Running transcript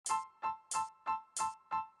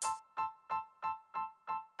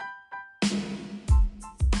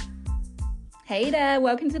Hey there,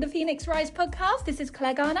 welcome to the Phoenix Rise podcast. This is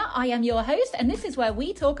Claire Garner. I am your host, and this is where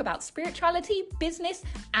we talk about spirituality, business,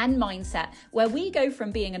 and mindset, where we go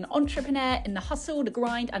from being an entrepreneur in the hustle, the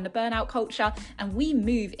grind, and the burnout culture, and we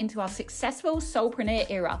move into our successful soulpreneur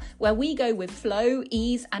era, where we go with flow,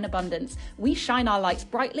 ease, and abundance. We shine our lights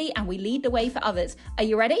brightly, and we lead the way for others. Are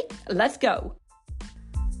you ready? Let's go.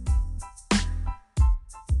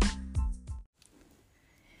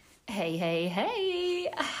 Hey,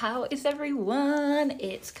 how is everyone?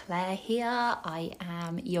 It's Claire here. I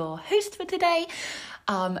am your host for today.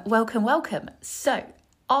 Welcome. So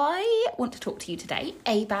I want to talk to you today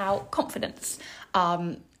about confidence.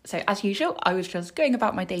 So as usual, I was just going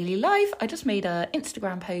about my daily life. I just made an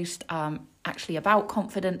Instagram post actually about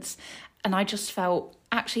confidence, and I just felt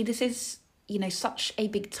actually this is such a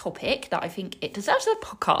big topic that I think it deserves a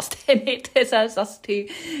podcast and it deserves us to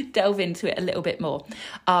delve into it a little bit more.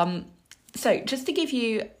 So just to give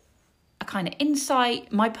you a kind of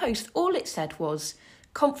insight, my post, all it said was,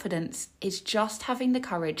 confidence is just having the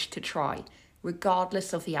courage to try,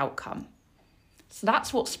 regardless of the outcome. So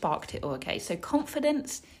that's what sparked it all, okay? So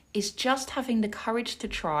confidence is just having the courage to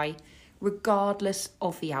try, regardless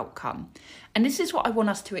of the outcome. And this is what I want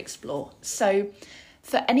us to explore. So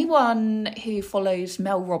for anyone who follows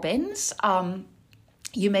Mel Robbins,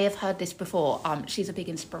 you may have heard this before. She's a big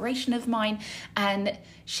inspiration of mine, and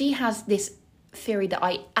she has this theory that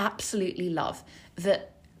I absolutely love,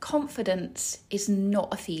 that confidence is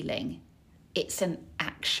not a feeling, it's an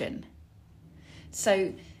action.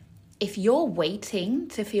 So if you're waiting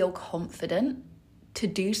to feel confident to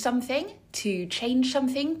do something, to change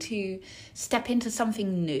something, to step into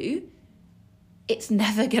something new, it's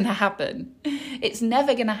never going to happen. It's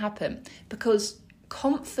never going to happen because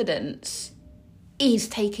confidence is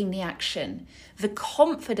taking the action. The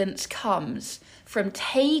confidence comes from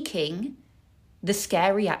taking the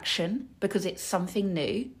scary action because it's something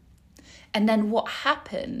new. And then what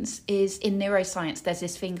happens is in neuroscience, there's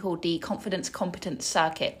this thing called the confidence competence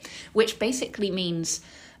circuit, which basically means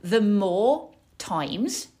the more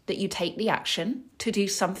times that you take the action to do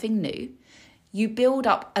something new, you build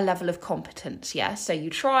up a level of competence, yeah? So you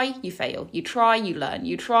try, you fail, you try, you learn,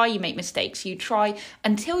 you try, you make mistakes, you try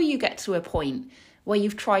until you get to a point where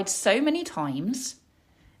you've tried so many times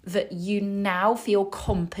that you now feel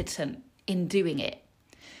competent in doing it.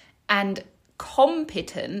 And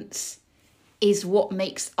competence is what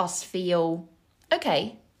makes us feel,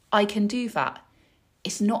 okay, I can do that.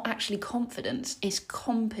 It's not actually confidence, it's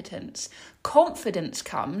competence. Confidence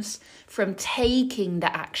comes from taking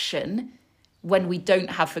the action when we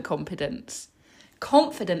don't have the competence.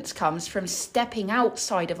 Confidence comes from stepping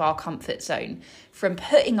outside of our comfort zone, from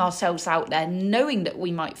putting ourselves out there, knowing that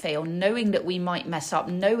we might fail, knowing that we might mess up,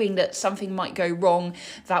 knowing that something might go wrong,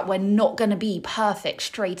 that we're not going to be perfect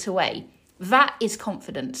straight away. That is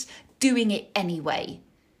confidence, doing it anyway.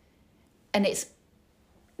 And it's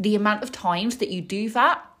the amount of times that you do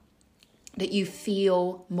that you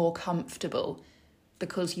feel more comfortable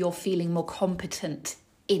because you're feeling more competent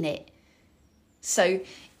in it. So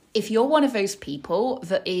if you're one of those people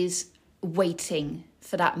that is waiting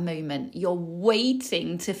for that moment, you're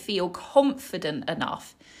waiting to feel confident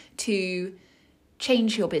enough to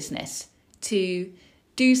change your business, to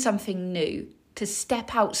do something new, to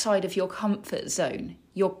step outside of your comfort zone,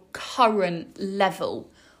 your current level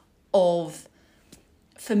of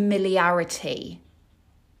familiarity,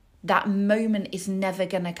 that moment is never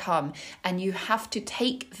going to come, and you have to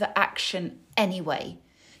take the action anyway.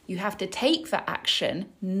 You have to take that action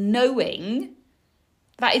knowing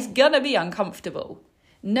that it's going to be uncomfortable,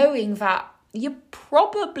 knowing that you're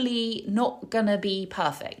probably not going to be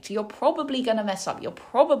perfect. You're probably going to mess up. You're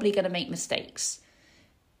probably going to make mistakes.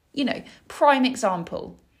 Prime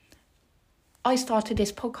example. I started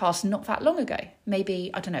this podcast not that long ago,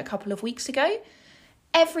 maybe, a couple of weeks ago.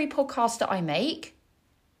 Every podcast that I make,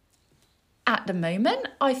 at the moment,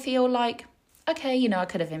 I feel like, okay, I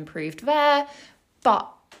could have improved there,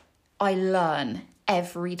 but I learn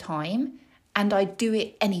every time and I do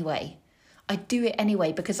it anyway. I do it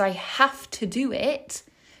anyway because I have to do it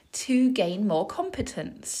to gain more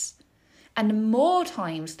competence. And the more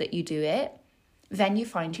times that you do it, then you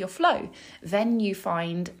find your flow. Then you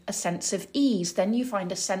find a sense of ease. Then you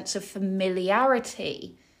find a sense of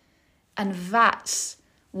familiarity. And that's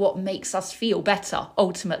what makes us feel better.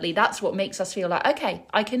 Ultimately, that's what makes us feel like, okay,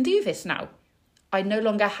 I can do this now. I no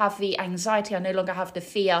longer have the anxiety, I no longer have the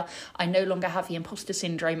fear, I no longer have the imposter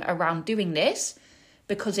syndrome around doing this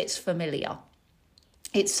because it's familiar.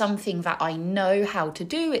 It's something that I know how to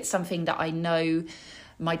do. It's something that I know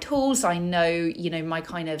my tools. I know, my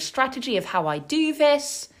kind of strategy of how I do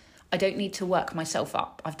this. I don't need to work myself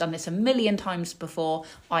up. I've done this a million times before.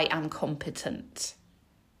 I am competent.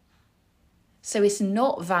 So it's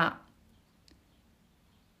not that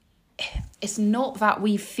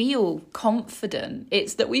we feel confident.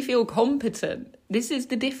 It's that we feel competent. This is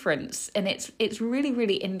the difference. And it's really,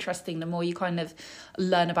 really interesting the more you kind of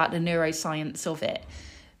learn about the neuroscience of it.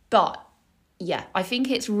 But yeah, I think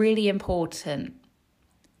it's really important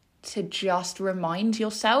to just remind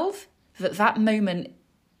yourself that that moment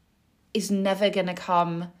is never going to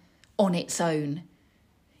come on its own.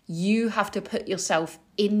 You have to put yourself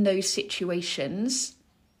in those situations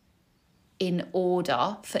in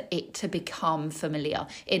order for it to become familiar,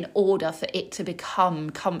 in order for it to become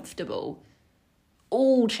comfortable.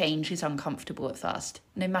 All change is uncomfortable at first,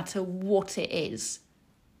 no matter what it is.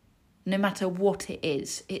 No matter what it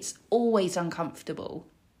is, it's always uncomfortable.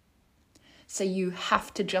 So you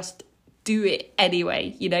have to just do it anyway,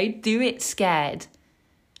 do it scared.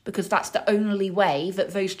 Because that's the only way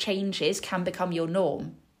that those changes can become your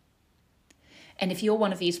norm. And if you're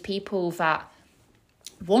one of these people that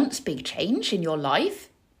wants big change in your life,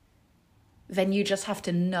 then you just have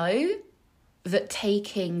to know that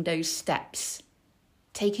taking those steps,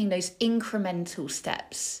 taking those incremental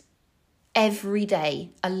steps every day,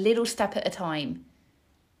 a little step at a time,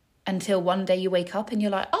 until one day you wake up and you're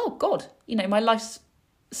like, oh God, my life's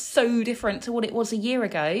so different to what it was a year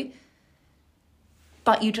ago.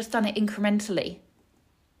 But you just done it incrementally.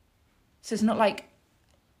 So it's not like,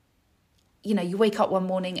 you wake up one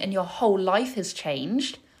morning and your whole life has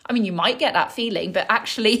changed. I mean, you might get that feeling, but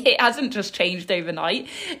actually it hasn't just changed overnight.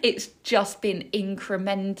 It's just been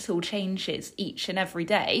incremental changes each and every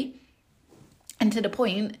day. And to the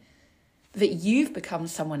point that you've become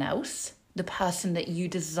someone else, the person that you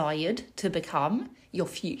desired to become, your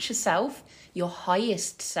future self, your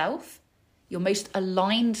highest self, your most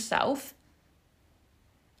aligned self.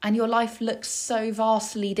 And your life looks so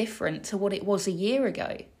vastly different to what it was a year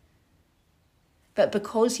ago. But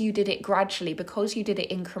because you did it gradually, because you did it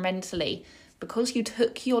incrementally, because you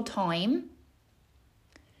took your time,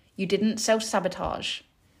 you didn't self-sabotage,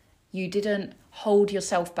 you didn't hold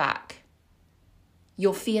yourself back.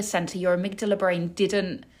 Your fear center, your amygdala brain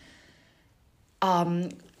didn't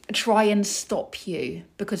try and stop you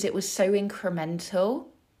because it was so incremental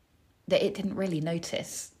that it didn't really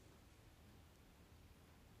notice.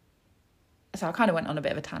 So I kind of went on a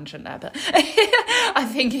bit of a tangent there, but I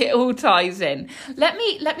think it all ties in. Let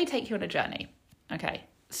me take you on a journey. Okay,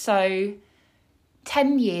 so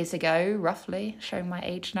 10 years ago, roughly, showing my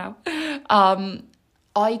age now,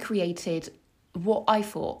 I created what I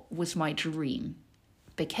thought was my dream.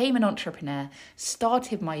 Became an entrepreneur,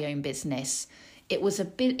 started my own business. It was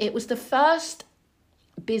the first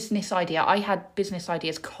business idea. I had business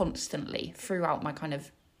ideas constantly throughout my kind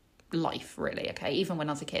of life, really, okay, even when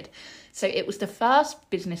I was a kid. So it was the first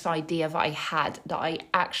business idea that I had that I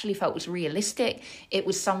actually felt was realistic. It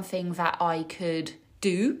was something that I could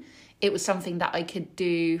do. It was something that I could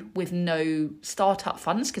do with no startup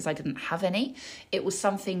funds because I didn't have any. It was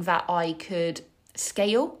something that I could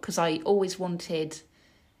scale because I always wanted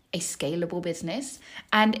a scalable business.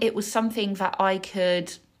 And it was something that I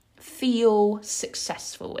could feel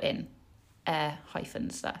successful in. Air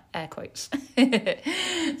hyphens there, air quotes.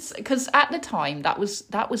 Because at the time, that was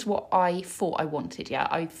what I thought I wanted, yeah?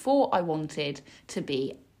 I thought I wanted to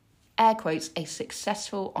be, air quotes, a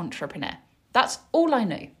successful entrepreneur. That's all I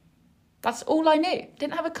knew. That's all I knew.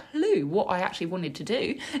 Didn't have a clue what I actually wanted to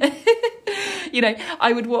do.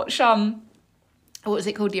 I would watch, what was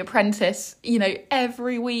it called? The Apprentice.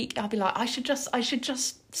 Every week I'd be like, I should just,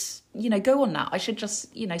 go on that. I should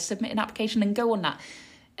just, submit an application and go on that.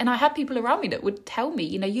 And I had people around me that would tell me,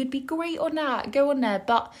 you'd be great on that, go on there.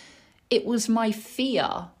 But it was my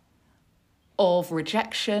fear of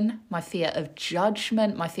rejection, my fear of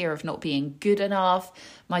judgment, my fear of not being good enough,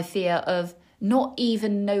 my fear of not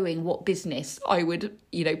even knowing what business I would,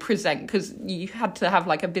 present, because you had to have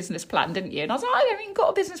like a business plan, didn't you? And I was like, I haven't even got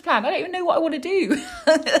a business plan. I don't even know what I want to do.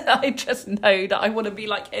 I just know that I want to be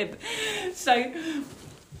like him. So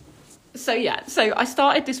I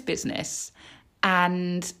started this business.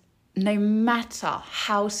 And no matter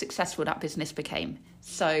how successful that business became,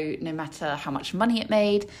 so no matter how much money it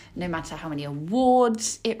made, no matter how many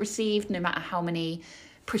awards it received, no matter how many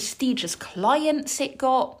prestigious clients it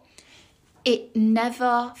got, it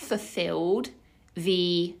never fulfilled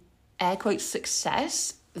the air quotes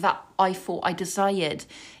success that I thought I desired.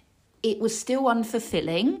 It was still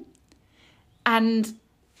unfulfilling. And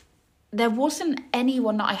there wasn't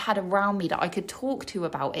anyone that I had around me that I could talk to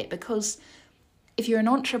about it, because if you're an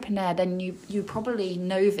entrepreneur, then you probably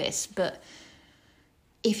know this, but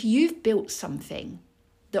if you've built something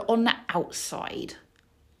that on the outside,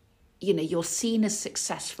 you're seen as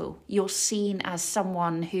successful. You're seen as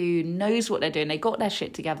someone who knows what they're doing. They got their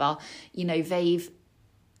shit together. They've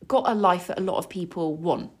got a life that a lot of people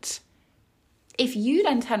want. If you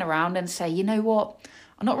then turn around and say, you know what,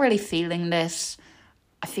 I'm not really feeling this.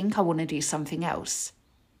 I think I want to do something else.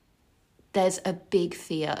 There's a big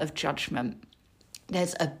fear of judgment.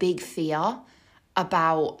 There's a big fear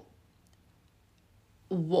about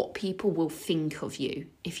what people will think of you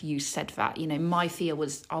if you said that. My fear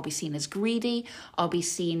was I'll be seen as greedy. I'll be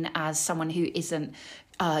seen as someone who isn't,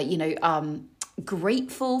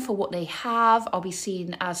 grateful for what they have. I'll be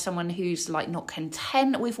seen as someone who's like not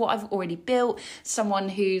content with what I've already built. Someone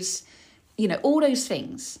who's, all those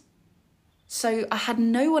things. So I had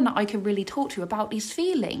no one that I could really talk to about these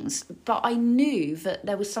feelings, but I knew that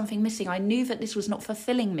there was something missing. I knew that this was not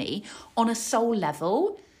fulfilling me on a soul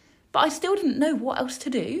level, but I still didn't know what else to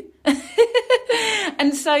do.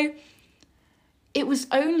 And so it was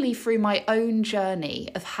only through my own journey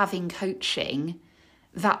of having coaching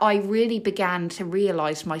that I really began to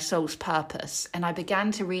realise my soul's purpose, and I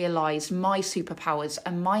began to realise my superpowers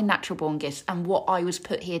and my natural born gifts and what I was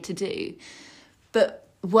put here to do. But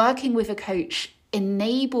working with a coach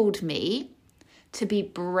enabled me to be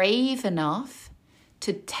brave enough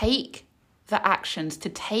to take the actions, to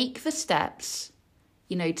take the steps,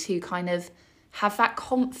 to kind of have that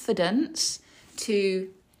confidence to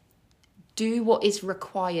do what is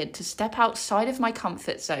required, to step outside of my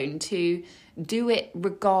comfort zone, to do it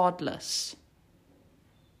regardless,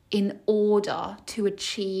 in order to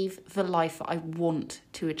achieve the life that I want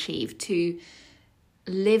to achieve, to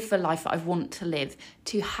live the life that I want to live,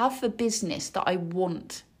 to have the business that I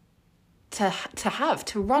want to have,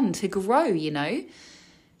 to run, to grow,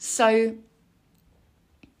 So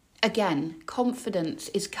again, confidence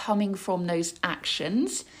is coming from those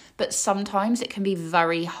actions, but sometimes it can be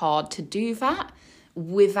very hard to do that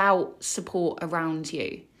without support around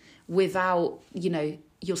you, without,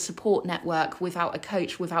 your support network, without a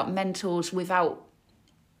coach, without mentors, without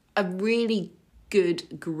a really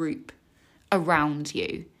good group around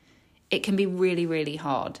you. It can be really, really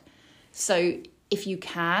hard. So if you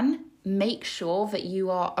can, make sure that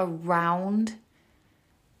you are around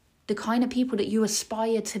the kind of people that you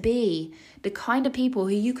aspire to be, the kind of people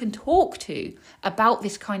who you can talk to about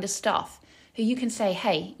this kind of stuff, who you can say,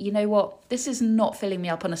 hey, you know what, this is not filling me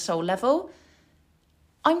up on a soul level.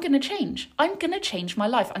 I'm going to change. I'm going to change my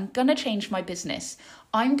life. I'm going to change my business.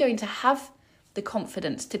 I'm going to have the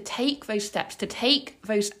confidence to take those steps, to take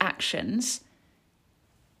those actions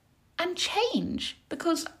and change,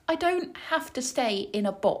 because I don't have to stay in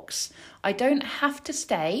a box. I don't have to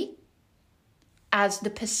stay as the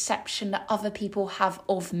perception that other people have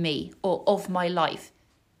of me or of my life.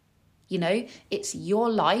 It's your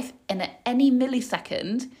life, and at any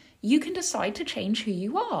millisecond, you can decide to change who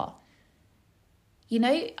you are.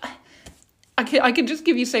 I could just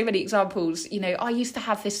give you so many examples. I used to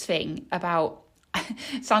have this thing about,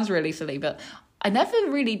 it sounds really silly, but I never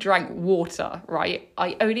really drank water, right?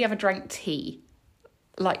 I only ever drank tea.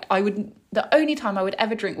 The only time I would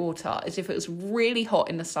ever drink water is if it was really hot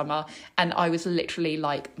in the summer and I was literally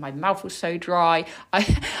my mouth was so dry. I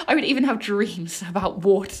would even have dreams about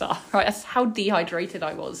water, right? That's how dehydrated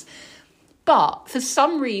I was. But for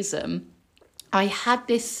some reason, I had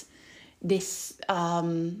this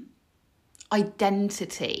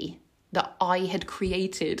identity that I had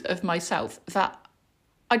created of myself that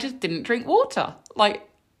I just didn't drink water.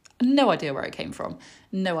 No idea where it came from.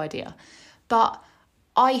 No idea. But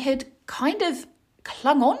I had kind of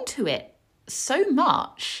clung on to it so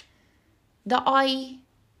much that I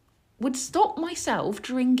would stop myself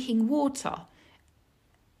drinking water.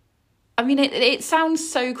 I mean, it sounds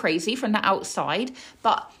so crazy from the outside,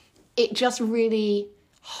 but it just really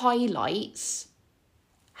highlights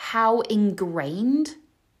how ingrained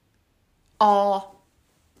our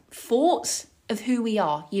thoughts of who we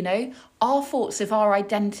are, our thoughts of our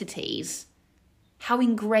identities, how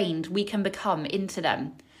ingrained we can become into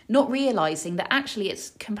them, not realising that actually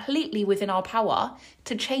it's completely within our power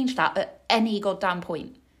to change that at any goddamn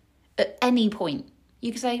point. At any point.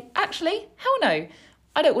 You can say, actually, hell no,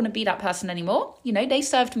 I don't want to be that person anymore. They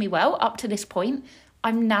served me well up to this point.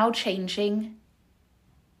 I'm now changing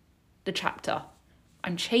the chapter.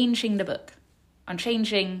 I'm changing the book. I'm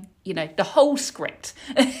changing, the whole script.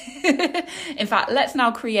 In fact, let's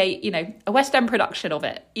now create, a West End production of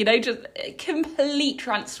it. Just a complete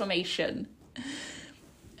transformation.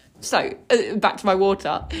 So, back to my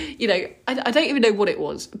water. I don't even know what it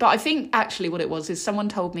was. But I think actually what it was is someone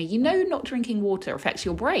told me, not drinking water affects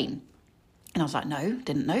your brain. And I was like, no,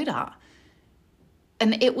 didn't know that.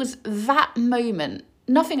 And it was that moment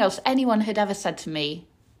nothing else anyone had ever said to me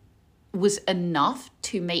was enough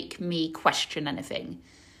to make me question anything.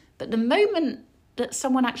 But the moment that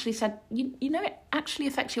someone actually said, you know, it actually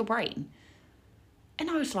affects your brain. And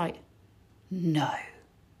I was like, no,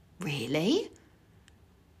 really?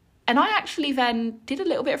 And I actually then did a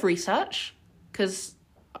little bit of research, because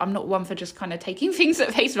I'm not one for just kind of taking things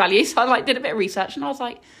at face value. So I did a bit of research, and I was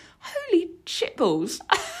like, holy shitballs.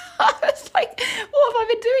 I was like, what have I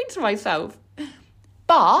been doing to myself?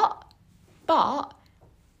 But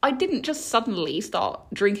I didn't just suddenly start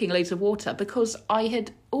drinking loads of water, because I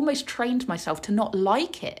had almost trained myself to not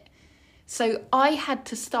like it. So I had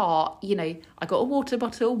to start, you know, I got a water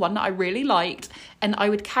bottle, one that I really liked, and I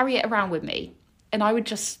would carry it around with me. And I would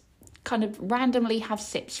just kind of randomly have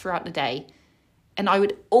sips throughout the day. And I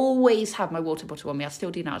would always have my water bottle on me. I still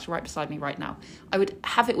do now. It's right beside me right now. I would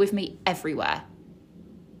have it with me everywhere.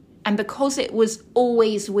 And because it was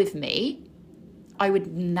always with me, I would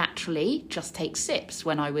naturally just take sips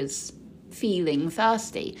when I was feeling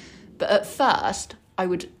thirsty. But at first, I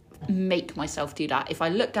would make myself do that. If I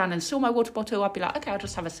looked down and saw my water bottle, I'd be like, okay, I'll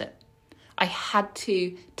just have a sip. I had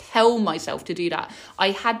to tell myself to do that.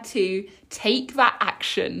 I had to take that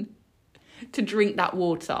action to drink that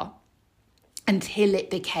water until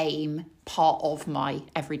it became part of my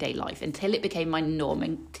everyday life, until it became my norm,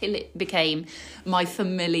 until it became my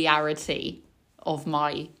familiarity of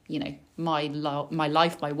my, you know, my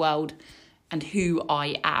life, my world, and who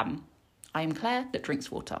I am. I am Claire that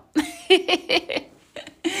drinks water.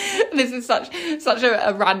 This is such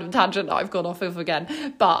a random tangent that I've gone off of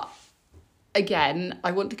again. But again,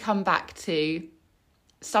 I want to come back to,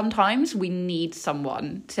 sometimes we need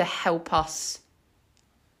someone to help us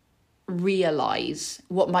realise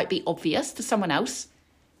what might be obvious to someone else,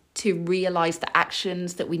 to realise the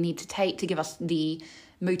actions that we need to take, to give us the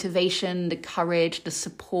motivation, the courage, the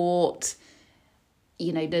support,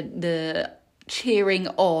 you know, the cheering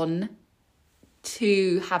on,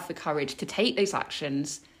 to have the courage to take those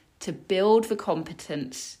actions, to build the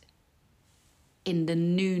competence in the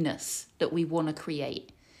newness that we want to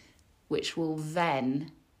create, which will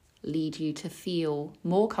then lead you to feel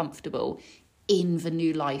more comfortable in the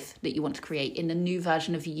new life that you want to create, in the new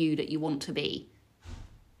version of you that you want to be.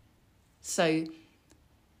 So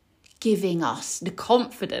giving us the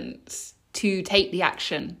confidence to take the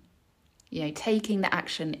action. You know, taking the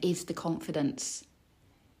action is the confidence.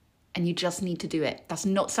 And you just need to do it. That's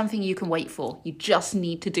not something you can wait for. You just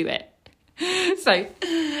need to do it. So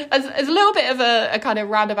as a little bit of a kind of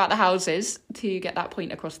roundabout the houses to get that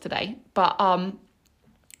point across today. But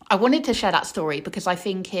I wanted to share that story because I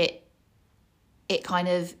think it kind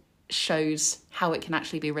of shows how it can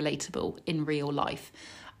actually be relatable in real life.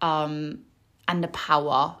 And the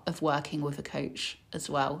power of working with a coach as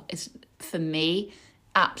well is, for me,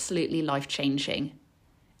 absolutely life-changing.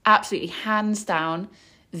 Absolutely, hands down,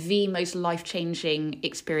 the most life-changing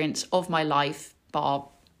experience of my life, bar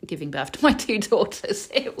giving birth to my 2 daughters.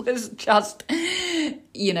 It was just,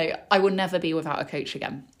 you know, I will never be without a coach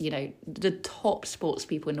again. You know, the top sports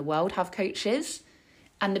people in the world have coaches,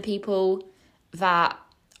 and the people that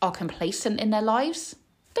are complacent in their lives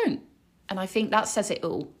don't. And I think that says it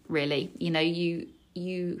all, really. You know, you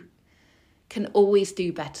can always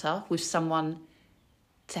do better with someone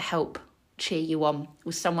to help cheer you on,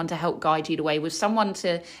 with someone to help guide you the way, with someone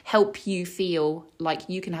to help you feel like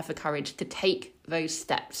you can have the courage to take those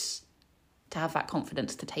steps, to have that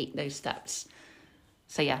confidence to take those steps.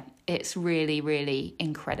 So yeah, it's really, really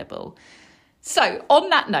incredible. So on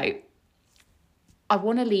that note, I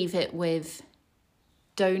want to leave it with,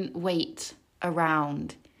 don't wait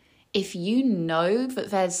around. If you know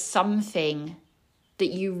that there's something that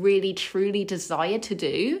you really, truly desire to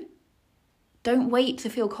do, don't wait to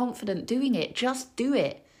feel confident doing it. Just do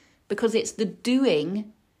it, because it's the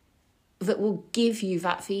doing that will give you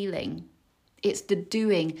that feeling. It's the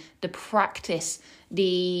doing, the practice,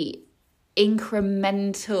 the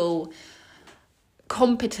incremental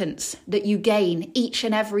competence that you gain each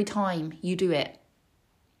and every time you do it.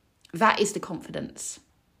 That is the confidence.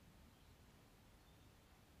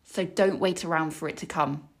 So don't wait around for it to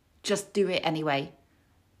come. Just do it anyway.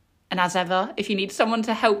 And as ever, if you need someone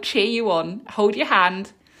to help cheer you on, hold your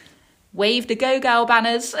hand, wave the Go Girl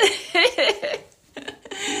banners,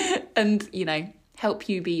 and, you know, help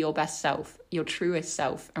you be your best self, your truest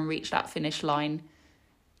self, and reach that finish line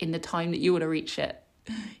in the time that you want to reach it,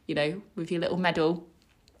 you know, with your little medal,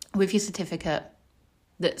 with your certificate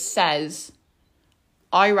that says,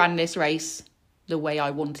 I ran this race the way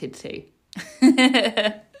I wanted to.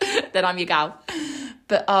 Then I'm your gal.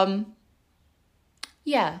 But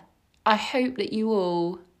yeah, I hope that you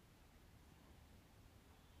all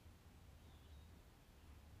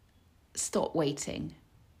stop waiting.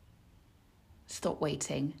 Stop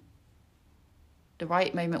waiting. The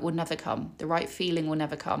right moment will never come. The right feeling will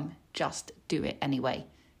never come. Just do it anyway.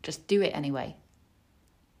 Just do it anyway.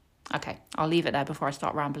 Okay, I'll leave it there before I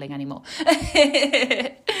start rambling anymore.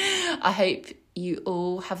 I hope you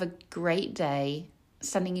all have a great day.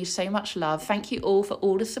 Sending you so much love. Thank you all for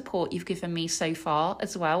all the support you've given me so far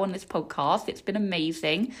as well on this podcast. It's been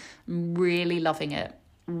amazing. I'm really loving it.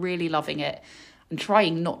 Really loving it. I'm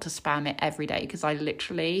trying not to spam it every day because I could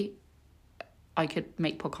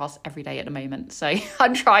make podcasts every day at the moment. So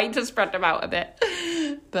I'm trying to spread them out a bit.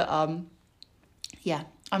 But yeah,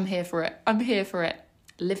 I'm here for it. I'm here for it.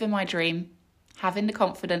 Living my dream, having the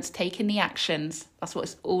confidence, taking the actions. That's what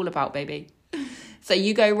it's all about, baby. So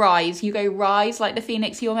you go rise like the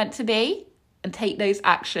phoenix you're meant to be, and take those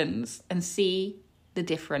actions and see the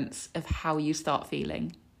difference of how you start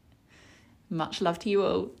feeling. Much love to you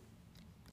all.